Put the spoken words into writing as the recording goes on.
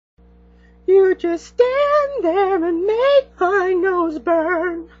just stand there and make my nose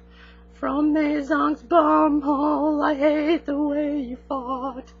burn. From May Zong's bumhole, I hate the way you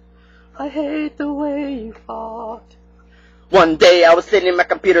fought. I hate the way you fought. One day I was sitting in my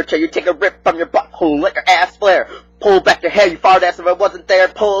computer chair, you take a rip from your butthole, let your ass flare. Pull back your hair, you fart ass if I wasn't there.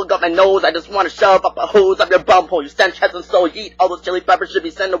 Pull up my nose, I just want to shove up a hose up your bumhole. Your stench hasn't soul, you eat all those chili peppers, should be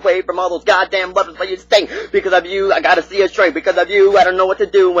sent away from all those goddamn lepers, but you stink. Because of you, I gotta see a shrink. Because of you, I don't know what to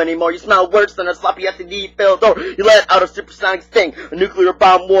do anymore. You smell worse than a sloppy STD filled door. You let out a supersonic sting, a nuclear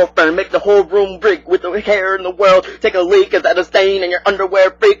bomb warfare, make the whole room reek with the hair in the world. Take a leak, is that a stain in your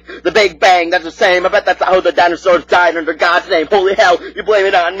underwear, freak? The Big Bang, that's the same. I bet that's how the dinosaurs died under God's name. Holy hell, you blame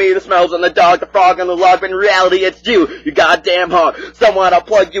it on me, the smells on the dog, the frog on the log, but in reality it's you goddamn hard. Someone I'll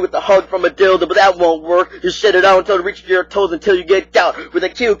plug you with a hug from a dildo, but that won't work. You shit it out until it reaches your toes until you get gout. With a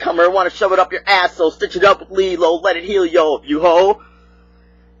cucumber, wanna shove it up your asshole, stitch it up with Lilo, let it heal yo, you ho.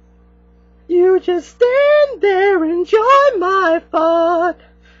 You just stand there, enjoy my fart.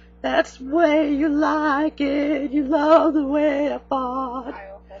 That's the way you like it. You love the way I fart.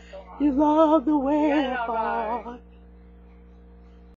 You love the way I fart.